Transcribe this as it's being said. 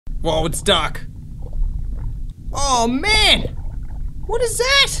Whoa, it's dark. Oh, man! What is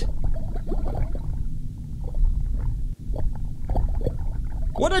that?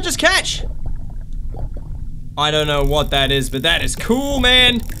 What did I just catch? I don't know what that is, but that is cool,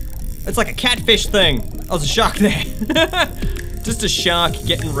 man. It's like a catfish thing. Oh, there's a shark there. Just a shark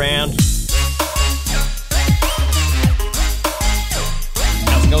getting round.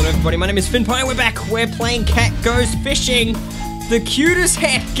 How's it going, everybody? My name is Fynnpire. We're back. We're playing Cat Goes Fishing. The cutest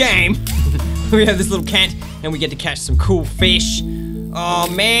hat game. We have this little cat, and we get to catch some cool fish. Oh,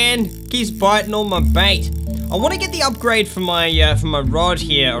 man. Keeps biting on my bait. I want to get the upgrade for my rod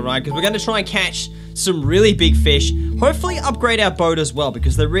here, alright? Because we're going to try and catch some really big fish. Hopefully upgrade our boat as well,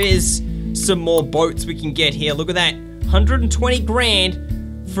 because there is some more boats we can get here. Look at that. 120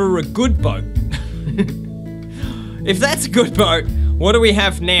 grand for a good boat. If that's a good boat, what do we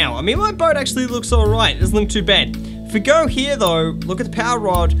have now? I mean, my boat actually looks alright. It doesn't look too bad. If we go here, though, look at the power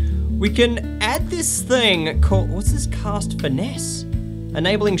rod. We can add this thing called... What's this? Cast finesse?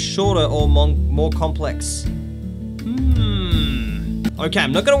 Enabling shorter or more complex. Okay,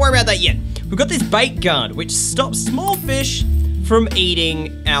 I'm not gonna worry about that yet. We've got this bait guard, which stops small fish from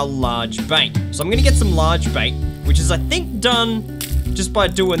eating our large bait. So I'm gonna get some large bait, which is, I think, done just by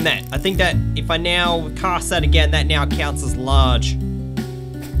doing that. I think that if I now cast that again, that now counts as large.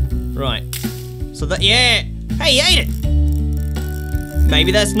 Right. So that, yeah. Hey, he ate it.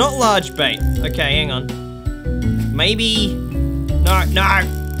 Maybe that's not large bait. Okay, hang on. Maybe, no.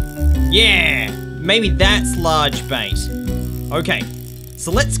 Yeah, maybe that's large bait. Okay.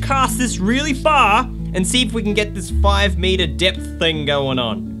 So let's cast this really far and see if we can get this 5-meter depth thing going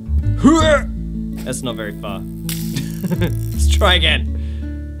on. That's not very far. Let's try again.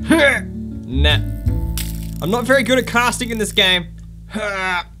 Nah. I'm not very good at casting in this game.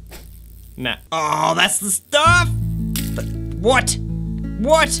 Nah. Oh, that's the stuff! What?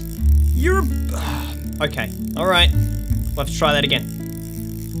 What? You're a... Okay, alright. We'll have to try that again.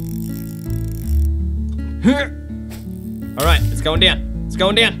 Alright, it's going down. It's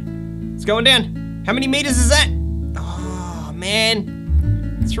going down. It's going down. How many meters is that? Oh,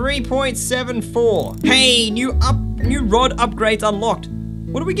 man. 3.74. Hey, new rod upgrades unlocked.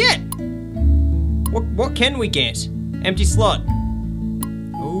 What do we get? What can we get? Empty slot.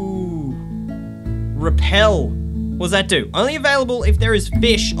 Ooh. Repel. What does that do? Only available if there is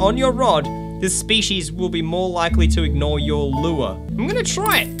fish on your rod. This species will be more likely to ignore your lure. I'm gonna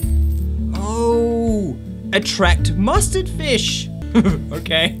try it. Oh. Attract mustard fish.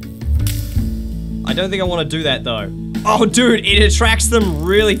 Okay. I don't think I want to do that though. Oh dude, it attracts them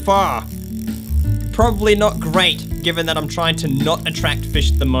really far. Probably not great, given that I'm trying to not attract fish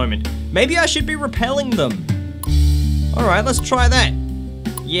at the moment. Maybe I should be repelling them. Alright, let's try that.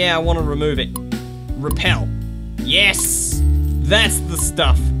 Yeah, I want to remove it. Repel. Yes! That's the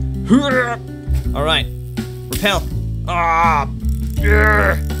stuff. Alright. Repel. Ah!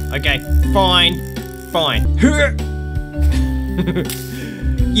 Okay, fine. Fine.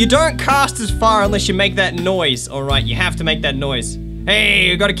 You don't cast as far unless you make that noise. Alright, you have to make that noise. Hey,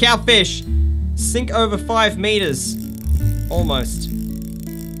 we got a cowfish. Sink over 5 meters. Almost.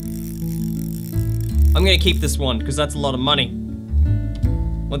 I'm gonna keep this one, because that's a lot of money.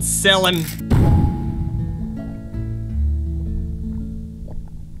 Let's sell him.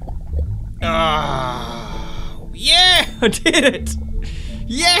 Ah, yeah, I did it.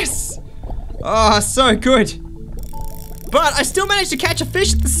 Yes. Oh, so good. But I still managed to catch a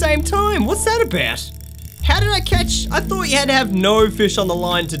fish at the same time. What's that about? How did I catch? I thought you had to have no fish on the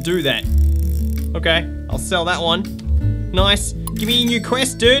line to do that. Okay, I'll sell that one. Nice. Give me a new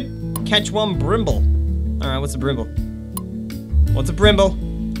quest, dude. Catch one brimble. Alright, what's a brimble? What's a brimble?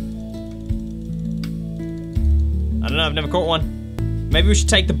 I don't know, I've never caught one. Maybe we should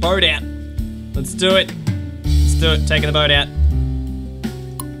take the boat out. Let's do it. Let's do it, taking the boat out.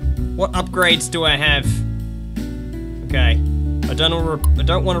 What upgrades do I have? Okay, I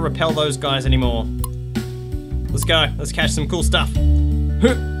don't want to repel those guys anymore. Let's go. Let's catch some cool stuff.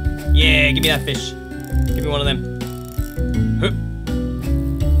 Yeah, give me that fish. Give me one of them.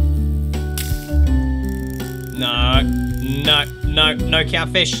 No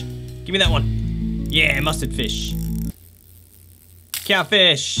cowfish. Give me that one. Yeah, mustard fish.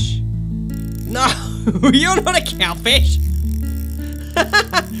 Cowfish. No, you're not a cowfish.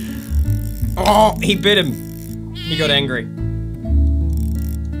 Oh, he bit him. He got angry.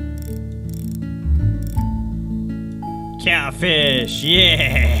 Cowfish,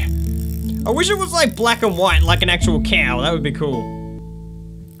 yeah. I wish it was like black and white, like an actual cow. That would be cool.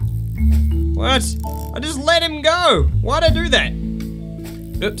 What? I just let him go. Why'd I do that?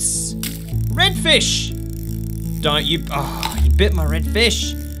 Oops. Redfish. Don't you, oh, you bit my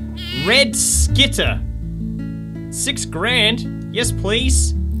redfish. Red skitter. 6 grand. Yes,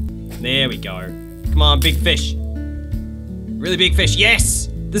 please. There we go. Come on, big fish. Really big fish. Yes!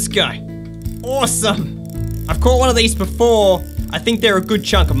 This guy. Awesome. I've caught one of these before. I think they're a good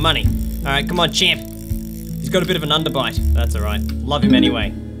chunk of money. All right, come on, champ. He's got a bit of an underbite. That's all right. Love him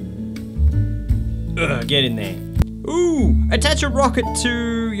anyway. Ugh, get in there. Ooh, attach a rocket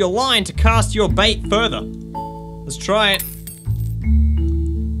to your line to cast your bait further. Let's try it.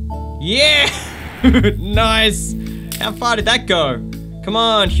 Yeah! Nice. How far did that go? Come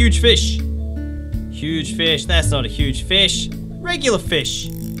on, huge fish. Huge fish. That's not a huge fish. Regular fish.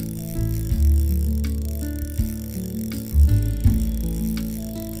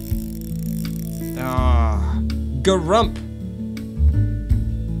 Ah, garump.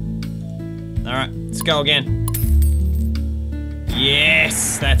 All right, let's go again.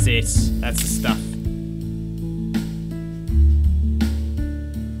 Yes, that's it. That's the stuff.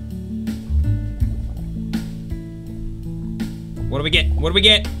 What do we get? What do we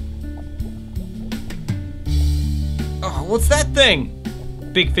get? Oh, what's that thing?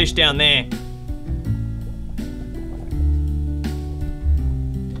 Big fish down there.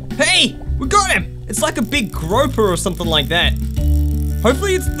 Hey, we got him. It's like a big groper or something like that.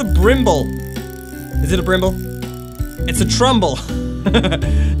 Hopefully it's the brimble. Is it a brimble? It's a trumble.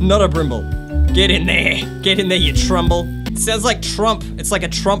 Not a brimble. Get in there. Get in there, you trumble. It sounds like trump. It's like a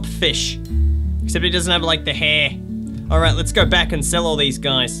trump fish. Except it doesn't have like the hair. All right, let's go back and sell all these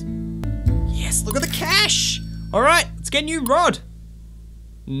guys. Yes, look at the cash. All right, let's get a new rod.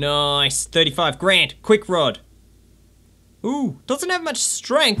 Nice, 35 grand, quick rod. Ooh, doesn't have much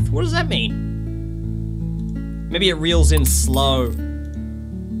strength. What does that mean? Maybe it reels in slow.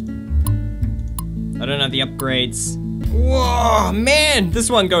 I don't have the upgrades. Whoa, man, this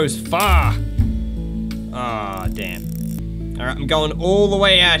one goes far. Ah, damn. All right, I'm going all the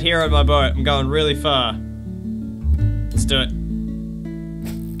way out here on my boat. I'm going really far. Let's do it.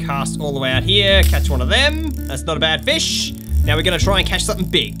 Cast all the way out here, catch one of them. That's not a bad fish. Now we're gonna try and catch something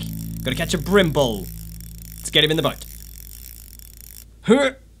big. Gotta catch a brimble. Let's get him in the boat.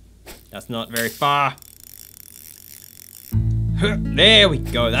 That's not very far. There we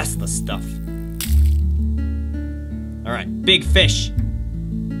go, that's the stuff. All right, big fish.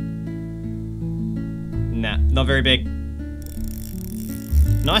 Nah, not very big.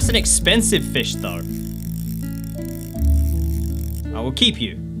 Nice and expensive fish though. I will keep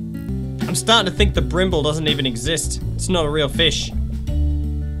you. I'm starting to think the brimble doesn't even exist. It's not a real fish.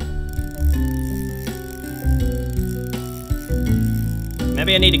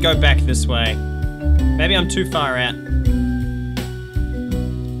 Maybe I need to go back this way. Maybe I'm too far out.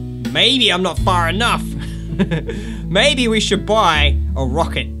 Maybe I'm not far enough. Maybe we should buy a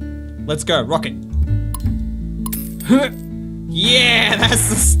rocket. Let's go, rocket. Yeah, that's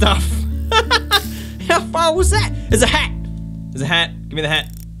the stuff. How far was that? There's a hat. There's a hat. Give me the hat.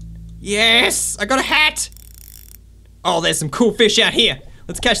 Yes, I got a hat. Oh, there's some cool fish out here.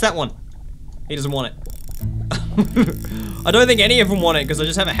 Let's catch that one. He doesn't want it. I don't think any of them want it because I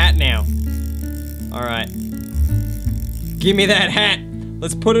just have a hat now. All right. Give me that hat.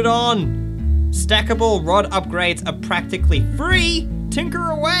 Let's put it on. Stackable rod upgrades are practically free. Tinker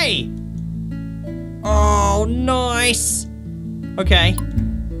away. Oh, nice. Okay.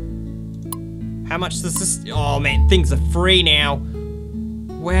 How much does this? Oh man, things are free now.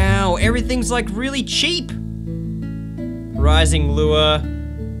 Wow, everything's like really cheap. Rising lure.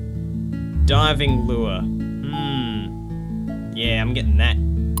 Diving lure. Yeah, I'm getting that.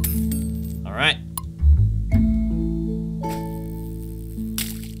 All right.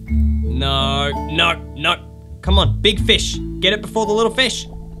 No, no, no. Come on, big fish. Get it before the little fish.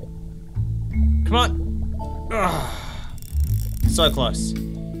 Come on. Ugh. So close.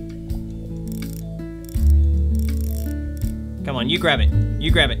 Come on, you grab it. You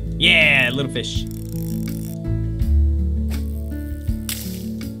grab it. Yeah, little fish.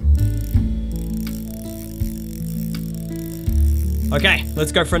 Okay,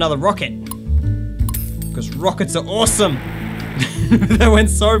 let's go for another rocket. Because rockets are awesome. They went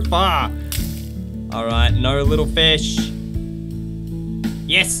so far. All right, no little fish.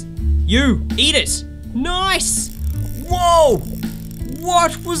 Yes, you, eat it. Nice. Whoa,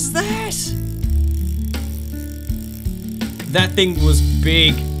 what was that? That thing was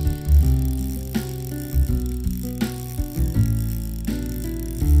big.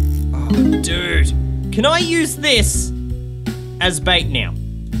 Oh, dude. Can I use this as bait now?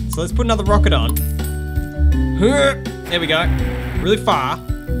 So let's put another rocket on. There we go. Really far.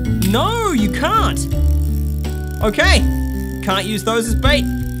 No, you can't. Okay. Can't use those as bait.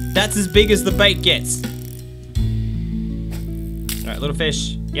 That's as big as the bait gets. All right, little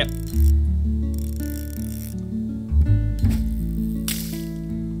fish. Yep.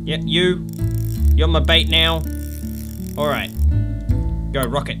 Yep, you're my bait now. Alright. Go,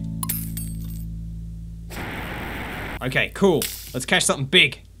 rocket. Okay, cool. Let's catch something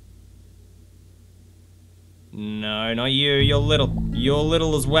big. No, not you. You're little. You're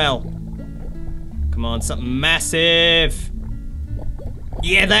little as well. Come on, something massive.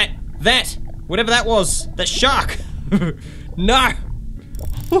 Yeah, that. Whatever that was. That shark. No.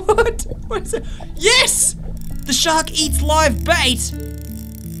 What? What is it? Yes! The shark eats live bait.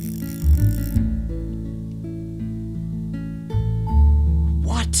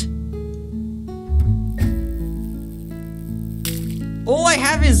 What? All I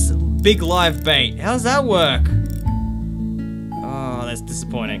have is big live bait. How does that work? Oh, that's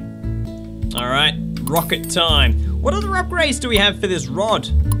disappointing. All right, rocket time. What other upgrades do we have for this rod?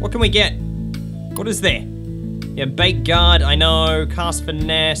 What can we get? What is there? Yeah, bait guard, I know. Cast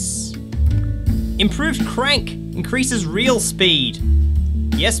finesse. Improved crank. Increases reel speed.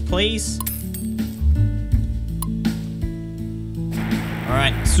 Yes, please. All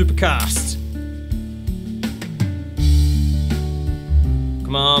right, super cast.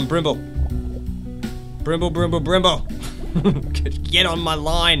 Come on, Brimble. Brimble. Get on my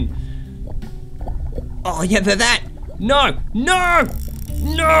line. Oh, yeah, they're that. No.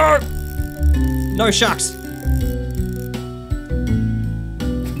 No sharks.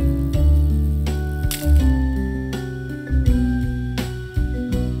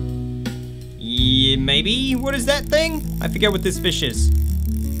 Yeah, maybe. What is that thing? I forget what this fish is.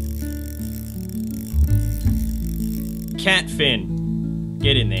 Catfin.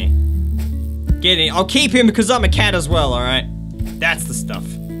 Get in there. Get in. I'll keep him because I'm a cat as well, alright? That's the stuff.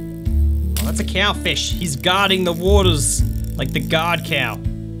 Oh, that's a cowfish. He's guarding the waters like the guard cow.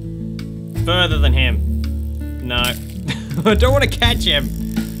 Further than him. No. I don't want to catch him.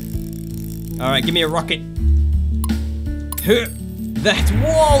 Alright, give me a rocket.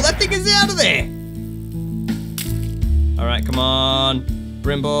 Whoa, that thing is out of there. Alright, come on.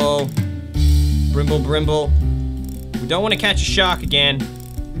 Brimble. We don't want to catch a shark again.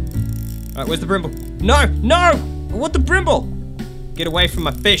 Alright, where's the Brimble? No! I want the Brimble! Get away from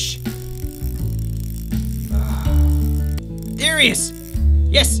my fish. There he is!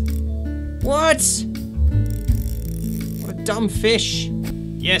 Yes! What? What a dumb fish.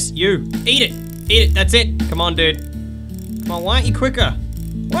 Yes, you. Eat it, that's it. Come on, dude. Come on, why aren't you quicker?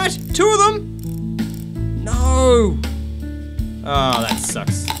 What? 2 of them? No! Oh, that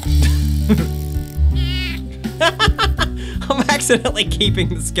sucks. I'm accidentally keeping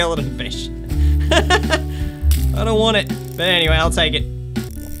the skeleton fish. I don't want it. But anyway, I'll take it.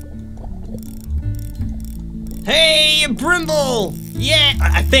 Hey, a Brimble! Yeah,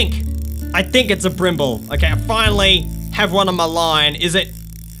 I think it's a Brimble. Okay, I finally have one on my line. Is it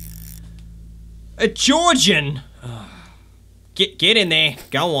a Georgian? Get in there.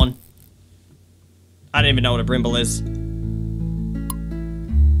 Go on. I don't even know what a Brimble is.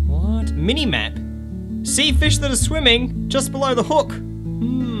 What? Minimap? See fish that are swimming just below the hook.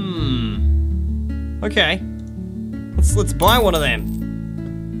 Okay. Let's buy one of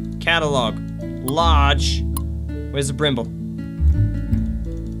them. Catalog. Large. Where's the Brimble?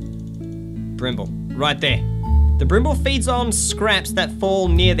 Brimble. Right there. The Brimble feeds on scraps that fall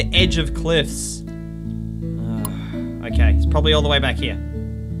near the edge of cliffs. Okay, it's probably all the way back here.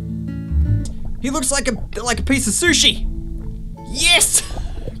 He looks like a piece of sushi. Yes!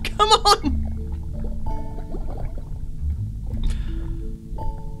 Come on!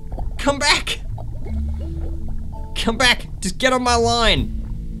 Come back! Come back! Just get on my line!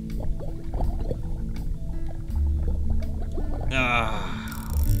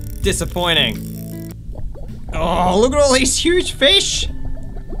 Disappointing. Oh, look at all these huge fish!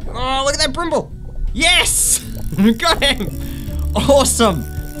 Oh, look at that Brimble! Yes! Got him! Awesome!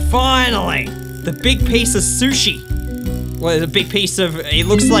 Finally! The big piece of sushi. Well, the big piece of... He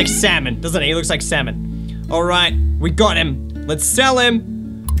looks like salmon, doesn't he? He looks like salmon. Alright, we got him. Let's sell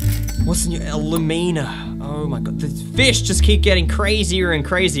him. What's the new Lumina? Oh my god, the fish just keep getting crazier and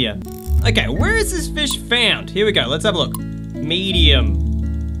crazier. Okay, where is this fish found? Here we go, let's have a look. Medium.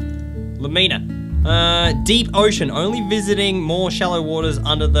 Lumina. Deep ocean, only visiting more shallow waters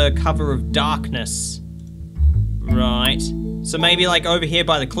under the cover of darkness. Right. So maybe like over here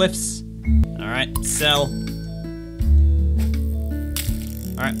by the cliffs. Alright, sell.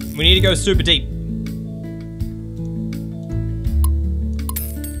 Alright, we need to go super deep.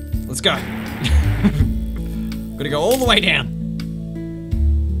 Let's go. Gotta go all the way down.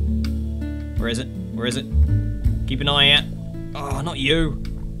 Where is it? Where is it? Keep an eye out. Oh, not you.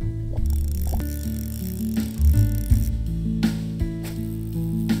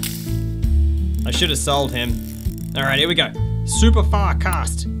 I should have sold him. All right, here we go. Super far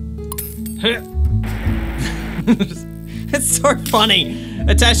cast. It's so funny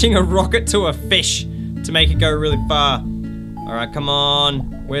attaching a rocket to a fish to make it go really far. All right, come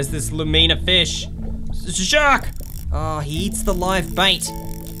on. Where's this Lumina fish? It's a shark. Oh, he eats the live bait.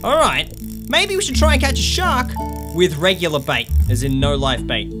 All right, maybe we should try and catch a shark with regular bait, as in no live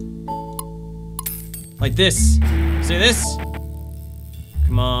bait. Like this. See this?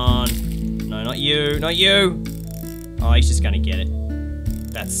 Come on. No, not you, not you. Oh, he's just gonna get it.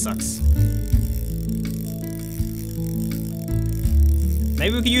 That sucks.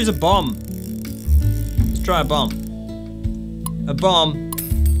 Maybe we could use a bomb. Let's try a bomb. A bomb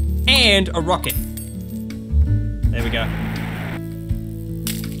and a rocket. There we go.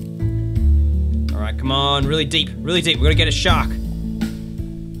 All right, come on, really deep, really deep. We're gonna get a shark.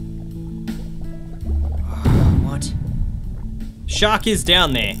 What? Shark is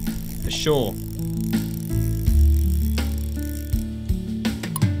down there, for sure.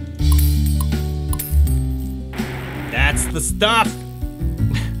 That's the stuff.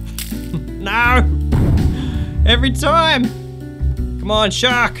 No! Every time! Come on,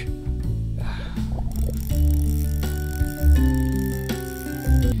 shark!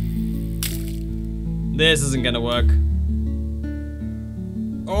 This isn't gonna work.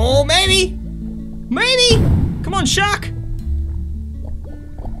 Oh, maybe! Maybe! Come on, shark!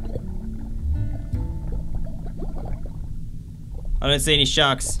 I don't see any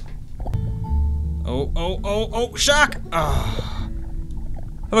sharks. Oh, oh, oh, oh, shark! Oh.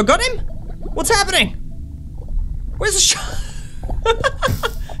 Have I got him? What's happening? Where's the shark?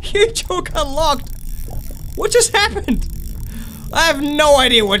 Huge hook unlocked. What just happened? I have no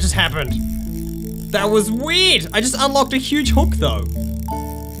idea what just happened. That was weird. I just unlocked a huge hook though.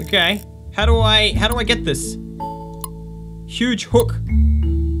 Okay. How do I get this? Huge hook.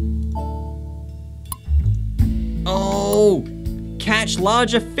 Oh, catch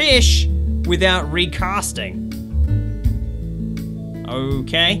larger fish without recasting.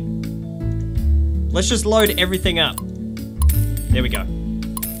 Okay. Let's just load everything up. There we go.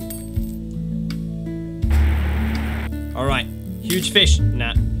 All right, huge fish.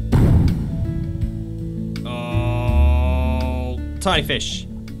 Nah. Oh, tiny fish.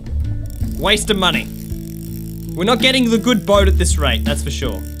 Waste of money. We're not getting the good boat at this rate, that's for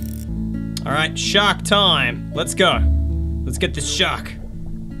sure. All right, shark time. Let's go. Let's get this shark.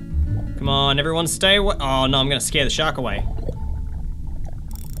 Come on, everyone stay away. Oh no, I'm gonna scare the shark away.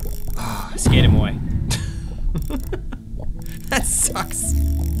 Oh, I scared him away. That sucks.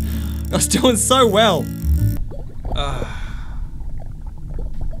 I was doing so well.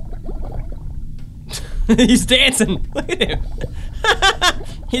 He's dancing. Look at him.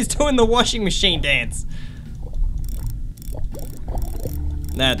 He's doing the washing machine dance.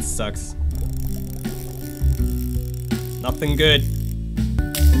 That sucks. Nothing good.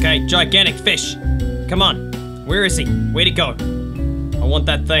 Okay, gigantic fish. Come on. Where is he? Where'd he go? I want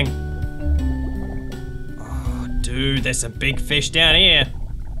that thing. Oh, dude, there's some big fish down here.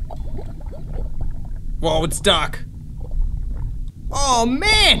 Whoa, it's dark. Oh,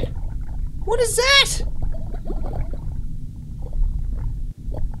 man. What is that?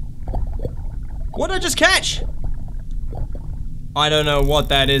 What did I just catch? I don't know what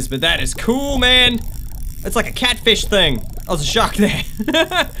that is, but that is cool, man. It's like a catfish thing. Oh, there's a shark there.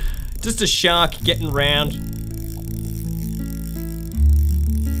 Just a shark getting round.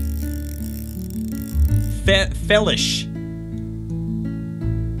 Fellish.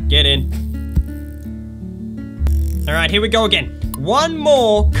 Get in. All right, here we go again. One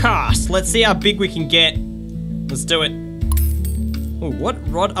more cast. Let's see how big we can get. Let's do it. Ooh, what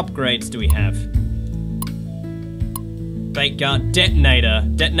rod upgrades do we have? Bait gun, detonator.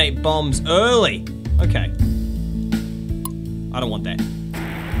 Detonate bombs early. Okay. I don't want that.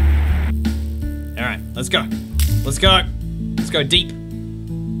 All right, let's go. Let's go. Let's go deep.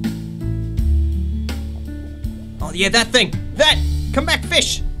 Oh yeah, that thing. That. Come back,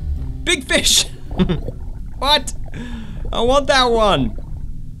 fish. Big fish. What? I want that one.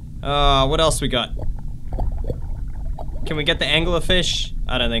 What else we got? Can we get the anglerfish?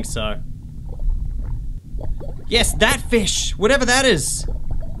 I don't think so. Yes, that fish. Whatever that is.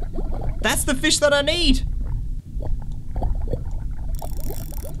 That's the fish that I need.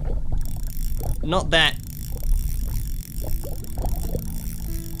 Not that.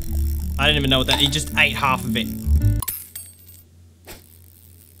 I didn't even know what that. He just ate half of it.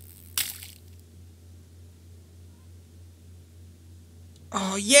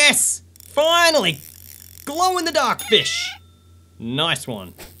 Oh yes! Finally! Glow in the dark fish. Nice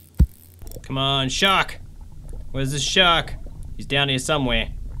one. Come on, shark. Where's this shark? He's down here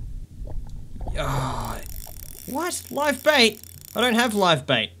somewhere. Oh, what? Live bait? I don't have live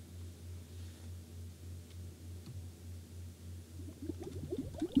bait.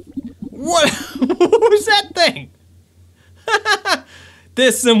 What? What was that thing?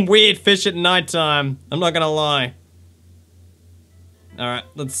 There's some weird fish at nighttime. I'm not gonna lie. Alright,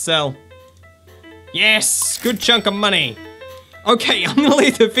 let's sell. Yes! Good chunk of money. Okay, I'm gonna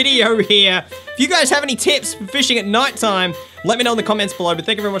leave the video here. If you guys have any tips for fishing at nighttime, let me know in the comments below. But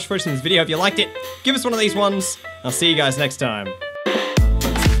thank you very much for watching this video. If you liked it, give us one of these ones. I'll see you guys next time.